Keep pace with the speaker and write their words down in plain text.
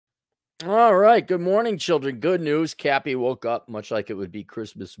All right. Good morning, children. Good news. Cappy woke up much like it would be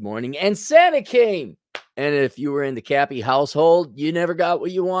Christmas morning, and Santa came. And if you were in the Cappy household, you never got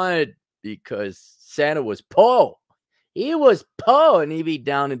what you wanted because Santa was po. He was po, and he'd be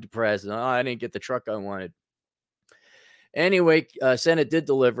down and depressed. Oh, I didn't get the truck I wanted. Anyway, Santa did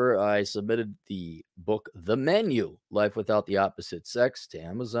deliver. I submitted the book, The Menu, Life Without the Opposite Sex, to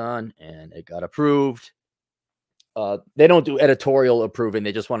Amazon, and it got approved. They don't do editorial approving.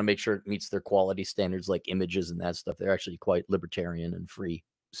 They just want to make sure it meets their quality standards, like images and that stuff. They're actually quite libertarian and free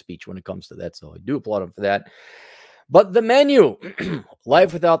speech when it comes to that. So I do applaud them for that. But The Menu,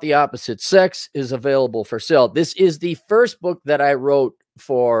 Life Without the Opposite Sex, is available for sale. This is the first book that I wrote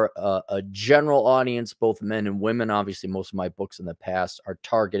for a general audience, both men and women. Obviously, most of my books in the past are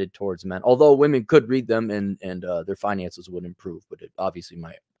targeted towards men, although women could read them and their finances would improve. But obviously,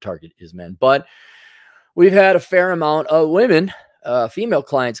 my target is men. But we've had a fair amount of women, female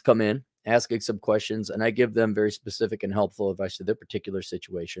clients come in asking some questions, and I give them very specific and helpful advice to their particular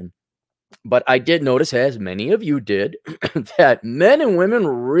situation. But I did notice, as many of you did, that men and women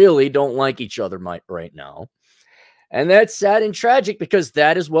really don't like each other right now. And that's sad and tragic because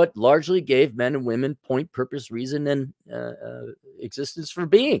that is what largely gave men and women point, purpose, reason, and existence for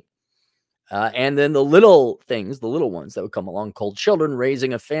being. And then the little things, the little ones that would come along, called children,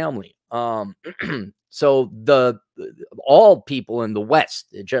 raising a family. So all people in the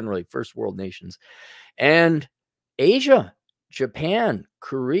West, generally first world nations, and Asia, Japan,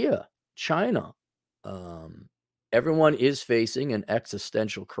 Korea, China, everyone is facing an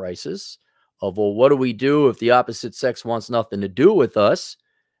existential crisis of, well, what do we do if the opposite sex wants nothing to do with us?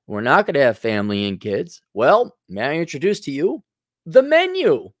 We're not going to have family and kids. Well, may I introduce to you The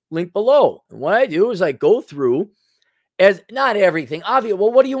Menu, link below. And what I do is I go through, as not everything obvious.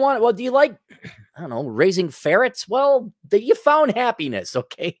 Well, what do you want? Well, do you like, I don't know, raising ferrets? Well, you found happiness.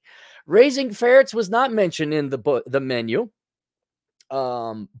 Okay. Raising ferrets was not mentioned in the book, The Menu.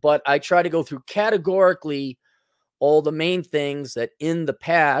 But I try to go through categorically all the main things that in the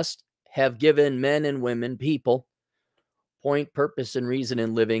past have given men and women, people, point, purpose, and reason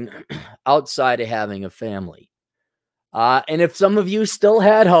in living outside of having a family. And if some of you still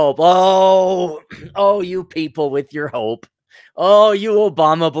had hope, oh, you people with your hope. Oh, you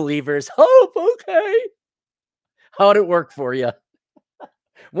Obama believers, hope, okay. How'd it work for you?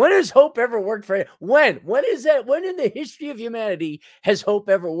 When has hope ever worked for you? When is that? When in the history of humanity has hope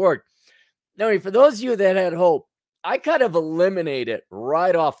ever worked? Now, for those of you that had hope, I kind of eliminate it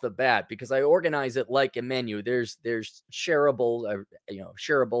right off the bat because I organize it like a menu. There's shareables,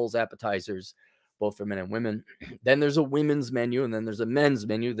 shareables, appetizers, both for men and women. Then there's a women's menu, and then there's a men's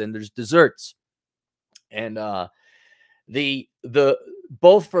menu. Then there's desserts, and the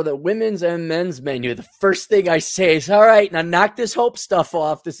both for the women's and men's menu, the first thing I say is, all right, now knock this hope stuff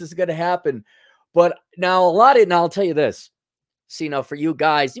off. This is going to happen. But now I'll tell you this. See, now for you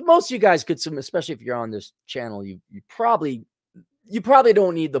guys, most of you guys could, especially if you're on this channel, you probably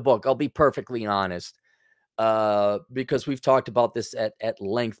don't need the book. I'll be perfectly honest, because we've talked about this at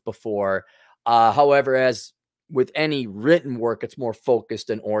length before. However, as with any written work, it's more focused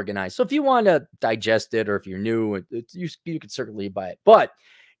and organized. So if you want to digest it, or if you're new, you could certainly buy it. But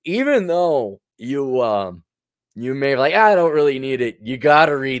even though you may be like, I don't really need it, you got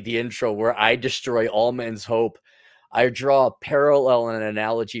to read the intro where I destroy all men's hope. I draw a parallel and an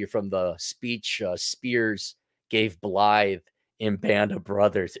analogy from the speech Spears gave Blythe in Band of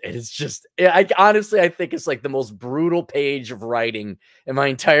Brothers. It's just, I think it's like the most brutal page of writing in my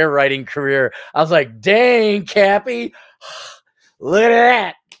entire writing career. I was like, dang, Cappy, look at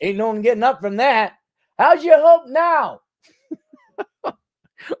that. Ain't no one getting up from that. How's your hope now?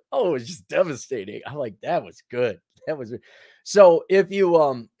 Oh, it was just devastating. I'm like, that was good. That was so. If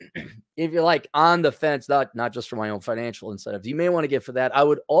you if you're like on the fence, not just for my own financial incentives, you may want to get for that. I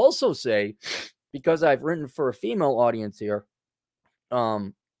would also say, because I've written for a female audience here,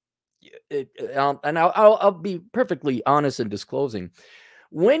 and I'll be perfectly honest in disclosing,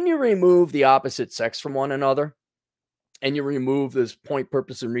 when you remove the opposite sex from one another, and you remove this point,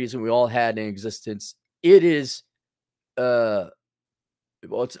 purpose, and reason we all had in existence, it is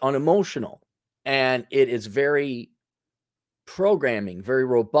it's unemotional, and it is very programming, very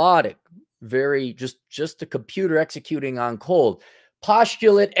robotic, very just a computer executing on cold.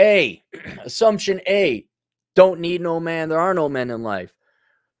 Postulate A, assumption A, don't need no man, there are no men in life.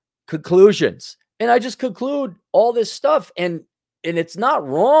 Conclusions. And I just conclude all this stuff, and it's not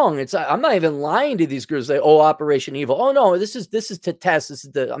wrong. I'm not even lying to these girls. Say, oh, Operation Evil. Oh no, this is to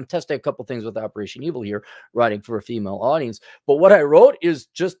test. I'm testing a couple things with Operation Evil here, writing for a female audience. But what I wrote is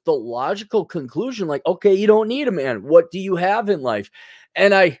just the logical conclusion. Like, okay, you don't need a man. What do you have in life?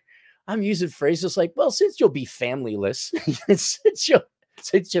 And I I'm using phrases like, well, since you'll be familyless,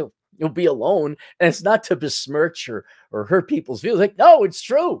 since you'll be alone, and it's not to besmirch or hurt people's feelings. Like, no, it's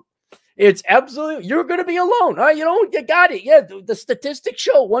true. It's absolutely, you're going to be alone. All right, you got it. Yeah, the statistics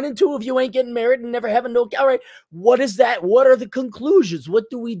show 1 in 2 of you ain't getting married and never having no. All right, what is that? What are the conclusions? What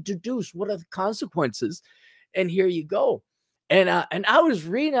do we deduce? What are the consequences? And here you go. And I was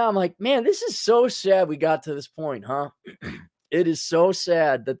reading, I'm like, man, this is so sad we got to this point, huh? It is so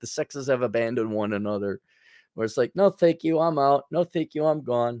sad that the sexes have abandoned one another. Where it's like, no, thank you, I'm out. No, thank you, I'm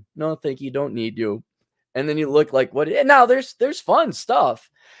gone. No, thank you, don't need you. And then you look like what? And now there's fun stuff.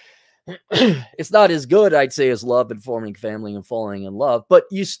 It's not as good, I'd say, as love and forming family and falling in love. But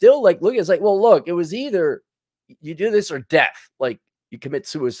you still like look. It's like, well, look, it was either you do this or death. Like you commit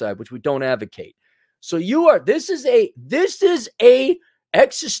suicide, which we don't advocate. So this is a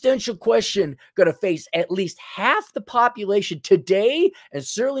existential question going to face at least half the population today and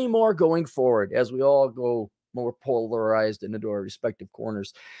certainly more going forward as we all go more polarized into our respective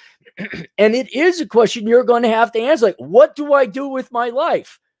corners. And it is a question you're going to have to answer. Like, what do I do with my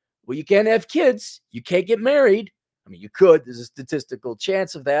life? Well, you can't have kids. You can't get married. I mean, you could. There's a statistical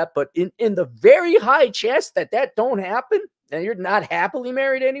chance of that. But in the very high chance that don't happen and you're not happily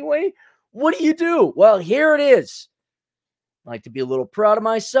married anyway, what do you do? Well, here it is. I like to be a little proud of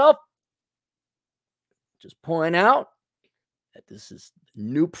myself. Just point out that this is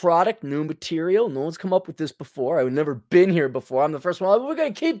new product, new material. No one's come up with this before. I've never been here before. I'm the first one. We're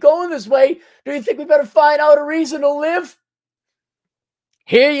going to keep going this way. Do you think we better find out a reason to live?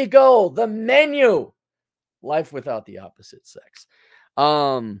 Here you go. The menu. Life without the opposite sex.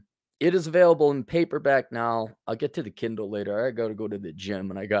 It is available in paperback now. I'll get to the Kindle later. I got to go to the gym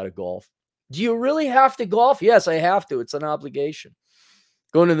and I got to golf. Do you really have to golf? Yes, I have to. It's an obligation.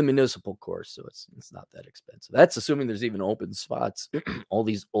 Going to the municipal course, so it's not that expensive. That's assuming there's even open spots. All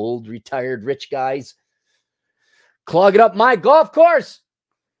these old, retired, rich guys clogging up my golf course.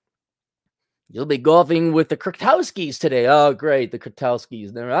 You'll be golfing with the Kurtowskis today. Oh, great, the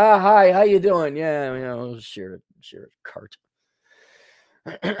Kurtowskis. Hi, how you doing? Yeah, share a cart.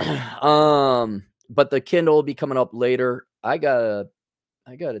 But the Kindle will be coming up later. I gotta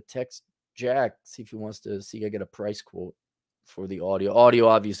text Jack, see if he wants to see. I get a price quote for the audio. Audio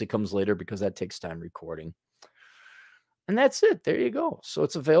obviously comes later because that takes time recording. And that's it. There you go. So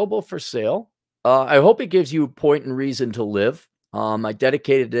it's available for sale. I hope it gives you point and reason to live. I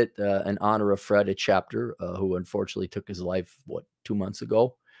dedicated it in honor of Fred, a chapter, who unfortunately took his life, 2 months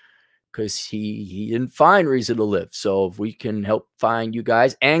ago, because he didn't find reason to live. So if we can help find you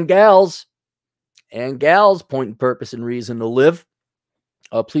guys and gals point and purpose and reason to live,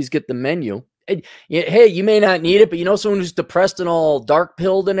 please get the menu. And, hey, you may not need it, but you know someone who's depressed and all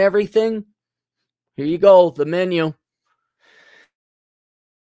dark-pilled and everything? Here you go, the menu.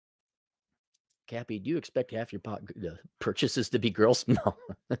 Cappy, do you expect half your purchases to be girls? No.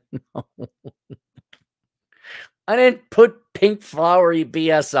 No. I didn't put pink flowery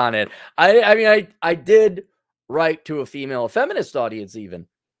BS on it. I mean, I did write to a female feminist audience even.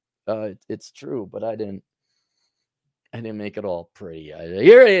 It's true, but I didn't make it all pretty.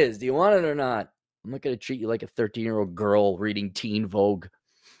 Here it is. Do you want it or not? I'm not going to treat you like a 13-year-old girl reading Teen Vogue.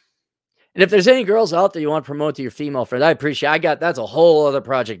 And if there's any girls out there you want to promote to your female friends, I appreciate that's a whole other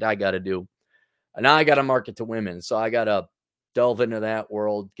project I got to do. And now I got to market to women. So I got to delve into that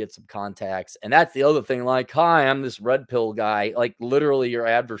world, get some contacts. And that's the other thing. Like, hi, I'm this red pill guy, like literally your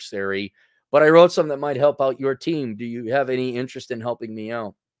adversary. But I wrote something that might help out your team. Do you have any interest in helping me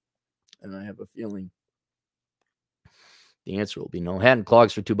out? And I have a feeling the answer will be no. Hat and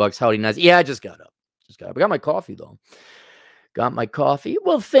clogs for $2. Howdy, nice. Yeah, I just got up. I got my coffee, though. Got my coffee.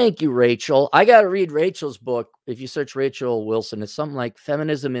 Well, thank you, Rachel. I got to read Rachel's book. If you search Rachel Wilson, it's something like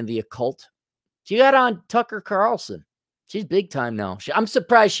Feminism in the Occult. She got on Tucker Carlson. She's big time now. I'm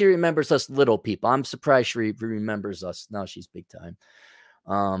surprised she remembers us little people. I'm surprised she remembers us. Now she's big time.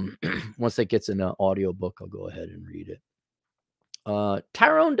 Once that gets in an audio book, I'll go ahead and read it.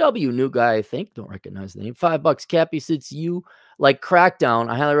 Tyrone W, new guy, I think. Don't recognize the name. $5. Cappy, since you like Crackdown,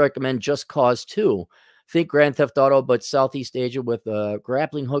 I highly recommend Just Cause 2. Think Grand Theft Auto, but Southeast Asia with a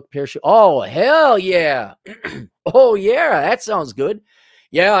grappling hook parachute. Oh, hell yeah. Oh, yeah. That sounds good.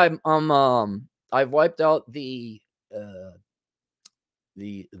 Yeah, I've wiped out the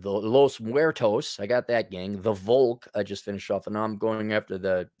Los Muertos. I got that gang. The Volk, I just finished off, and now I'm going after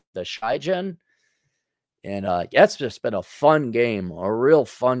the Shigen. And that's just been a fun game, a real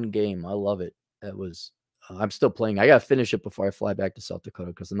fun game. I love it. That was, I'm still playing. I got to finish it before I fly back to South Dakota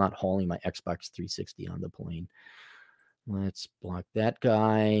because I'm not hauling my Xbox 360 on the plane. Let's block that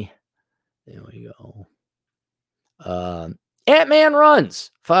guy. There we go. Ant-Man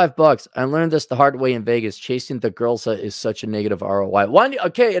runs. $5. I learned this the hard way in Vegas. Chasing the girls is such a negative ROI. One,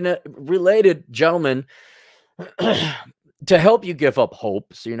 okay, and a related gentleman, to help you give up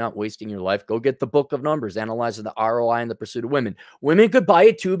hope so you're not wasting your life, go get the Book of Numbers, analyzing the ROI in the pursuit of women. Women could buy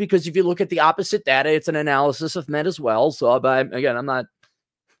it too, because if you look at the opposite data, it's an analysis of men as well. So again, I'm not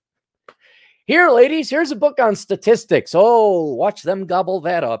here, ladies. Here's a book on statistics. Oh, watch them gobble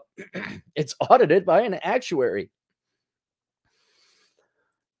that up. It's audited by an actuary.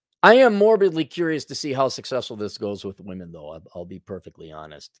 I am morbidly curious to see how successful this goes with women, though. I'll be perfectly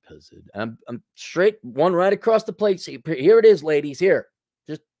honest, because I'm straight one right across the plate. See, here it is, ladies. Here,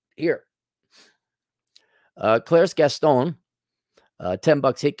 just here. Claire's Gaston,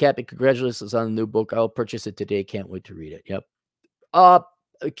 $10. Hey, Cappy, congratulations on the new book. I'll purchase it today. Can't wait to read it. Yep.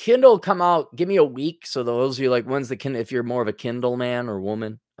 Kindle come out. Give me a week. So those of you like, when's the Kindle? If you're more of a Kindle man or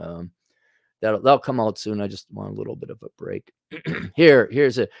woman, that'll come out soon. I just want a little bit of a break.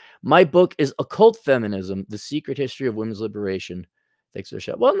 Here's it. My book is Occult Feminism: The Secret History of Women's Liberation. Thanks for the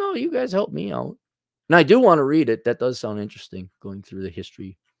show. Well, no, you guys helped me out, and I do want to read it. That does sound interesting, going through the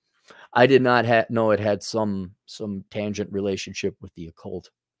history. I did not know it had some tangent relationship with the occult.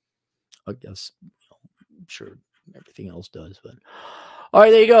 I guess, I'm sure everything else does, but all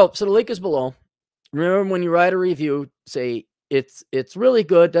right, there you go. So the link is below. Remember, when you write a review, say it's really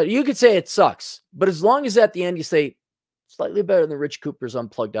good. You could say it sucks, but as long as at the end you say slightly better than Rich Cooper's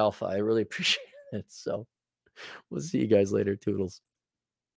Unplugged Alpha, I really appreciate it. So we'll see you guys later. Toodles.